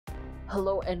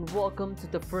Hello and welcome to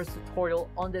the first tutorial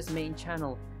on this main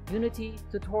channel, Unity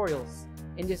Tutorials.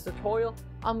 In this tutorial,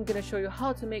 I'm gonna show you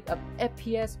how to make a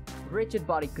FPS rigid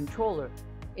body controller.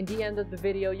 In the end of the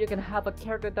video, you're gonna have a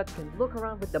character that can look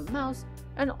around with the mouse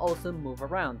and also move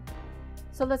around.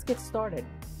 So let's get started.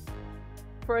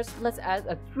 First, let's add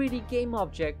a 3D game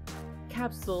object,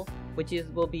 capsule, which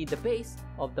will be the base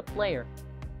of the player.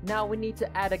 Now we need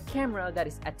to add a camera that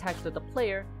is attached to the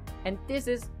player, and this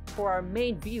is for our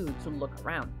main view to look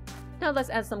around. Now let's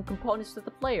add some components to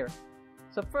the player.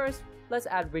 So first, let's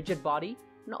add rigid body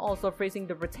and also freezing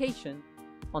the rotation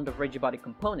on the rigid body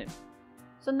component.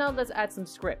 So now let's add some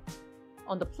script.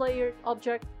 On the player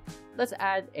object, let's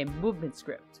add a movement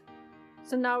script.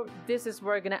 So now this is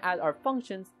where we're gonna add our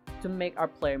functions to make our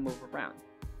player move around.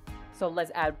 So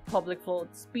let's add public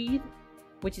float speed,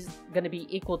 which is gonna be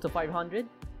equal to 500,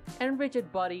 and rigid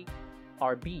body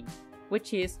RB,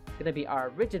 which is gonna be our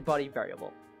rigid body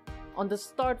variable. On the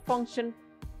start function,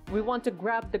 we want to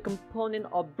grab the component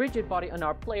of rigid body on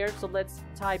our player, so let's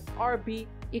type RB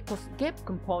equals get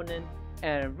component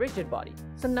and rigid body.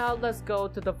 So now let's go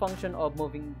to the function of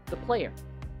moving the player.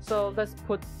 So let's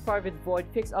put private void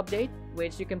fix update,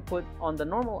 which you can put on the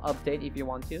normal update if you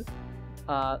want to.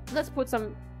 Let's put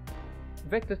some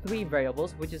vector3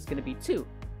 variables, which is gonna be 2.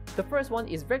 The first one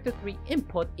is vector3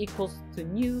 input equals to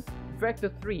new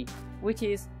vector3, which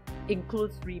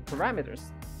includes 3 parameters.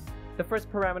 The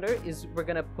first parameter is we're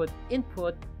gonna put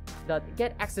input dot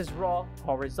get axis raw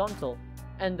horizontal,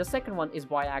 and the second one is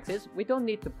y-axis. We don't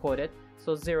need to put it,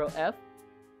 so 0f.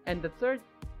 And the third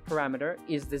parameter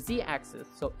is the z-axis,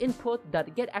 so input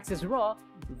dot get axis raw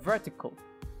vertical.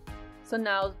 So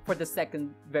now for the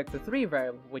second vector3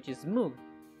 variable, which is move,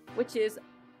 which is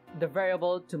the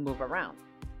variable to move around.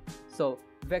 So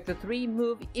vector3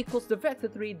 move equals the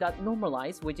vector3 dot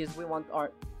normalize, which is we want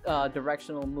our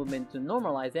directional movement to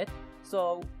normalize it.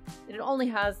 So it only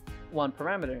has one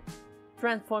parameter,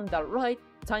 transform dot right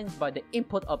times by the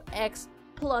input of x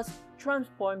plus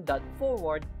transform dot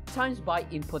forward times by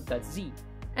input dot z,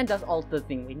 and that's all the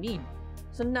thing we need.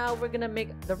 So now we're gonna make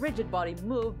the rigid body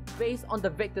move based on the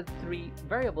vector3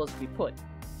 variables we put.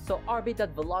 So rb dot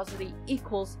velocity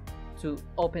equals to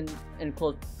open and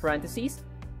close parentheses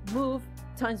move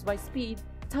times by speed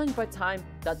times by time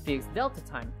dot fix delta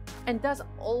time, and that's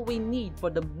all we need for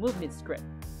the movement script.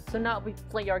 So now we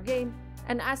play our game,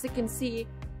 and as you can see,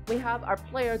 we have our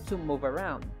player to move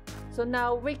around. So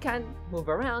now we can move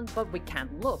around, but we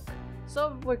can't look.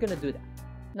 So we're gonna do that.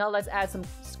 Now let's add some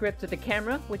script to the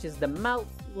camera, which is the mouse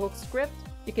look script.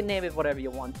 You can name it whatever you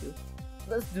want to.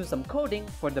 Let's do some coding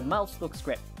for the mouse look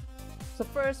script. So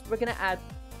first, we're gonna add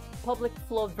public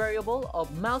float variable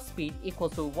of mouse speed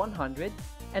equals to 100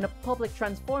 and a public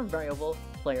transform variable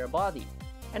player body,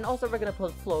 and also we're gonna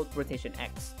put float rotation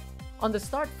x. On the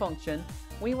start function,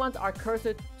 we want our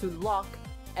cursor to lock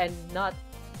and not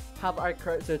have our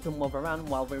cursor to move around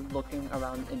while we're looking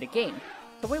around in the game.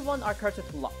 So we want our cursor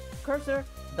to lock.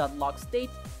 Cursor.lock state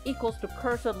equals to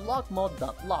cursor lock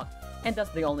mode.lock, and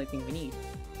that's the only thing we need.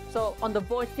 So on the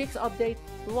void fix update,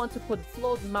 we want to put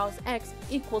float mouse x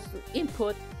equals to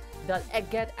input that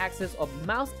get axis of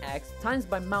mouse x times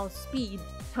by mouse speed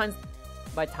times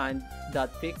by time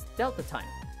dot fix delta time.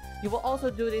 You will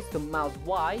also do this to mouse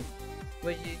y,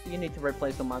 which you need to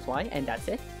replace the mouse y, and that's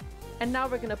it. And now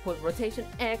we're gonna put rotation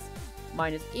x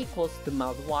minus equals to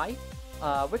mouse y.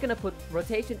 We're gonna put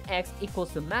rotation x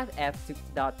equals to math f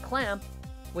dot clamp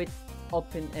with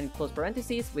open and close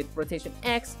parentheses with rotation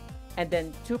x, and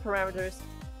then 2 parameters,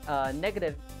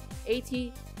 negative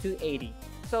 80 to 80.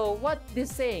 So what this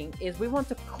is saying is we want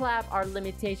to clamp our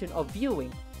limitation of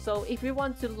viewing. So if we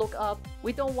want to look up,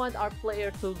 we don't want our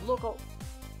player to look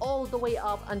all the way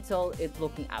up until it's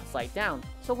looking upside down.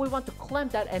 So we want to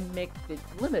clamp that and make it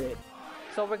limited.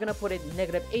 So we're gonna put it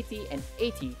negative 80 and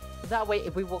 80. So that way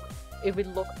if we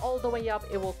look all the way up,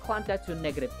 it will clamp that to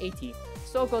negative 80.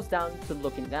 So it goes down to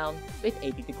looking down with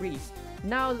 80 degrees.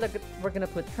 Now we're gonna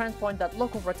put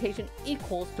transform.local rotation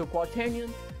equals to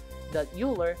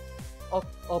quaternion.euler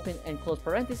open and close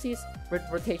parentheses with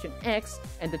rotation x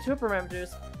and the 2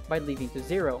 parameters by leaving to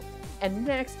 0. And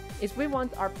next is we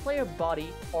want our player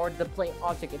body or the play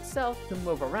object itself to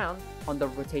move around on the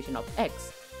rotation of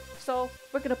x. So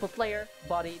we're gonna put player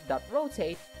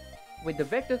body.rotate with the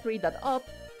vector3.up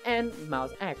and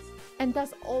mouse x, and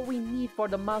that's all we need for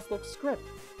the mouse look script.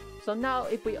 So now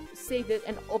if we save it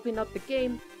and open up the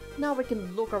game, now we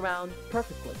can look around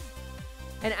perfectly.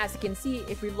 And as you can see,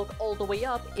 if we look all the way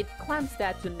up, it clamps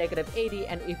that to negative 80,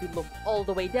 and if we look all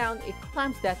the way down, it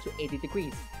clamps that to 80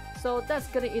 degrees. So that's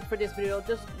gonna it for this video.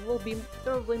 There will be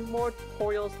more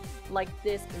tutorials like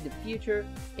this in the future.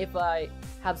 If I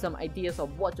have some ideas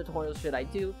of what tutorials should I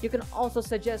do, you can also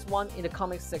suggest one in the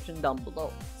comment section down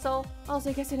below. So I'll see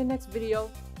you guys in the next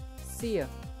video. See ya.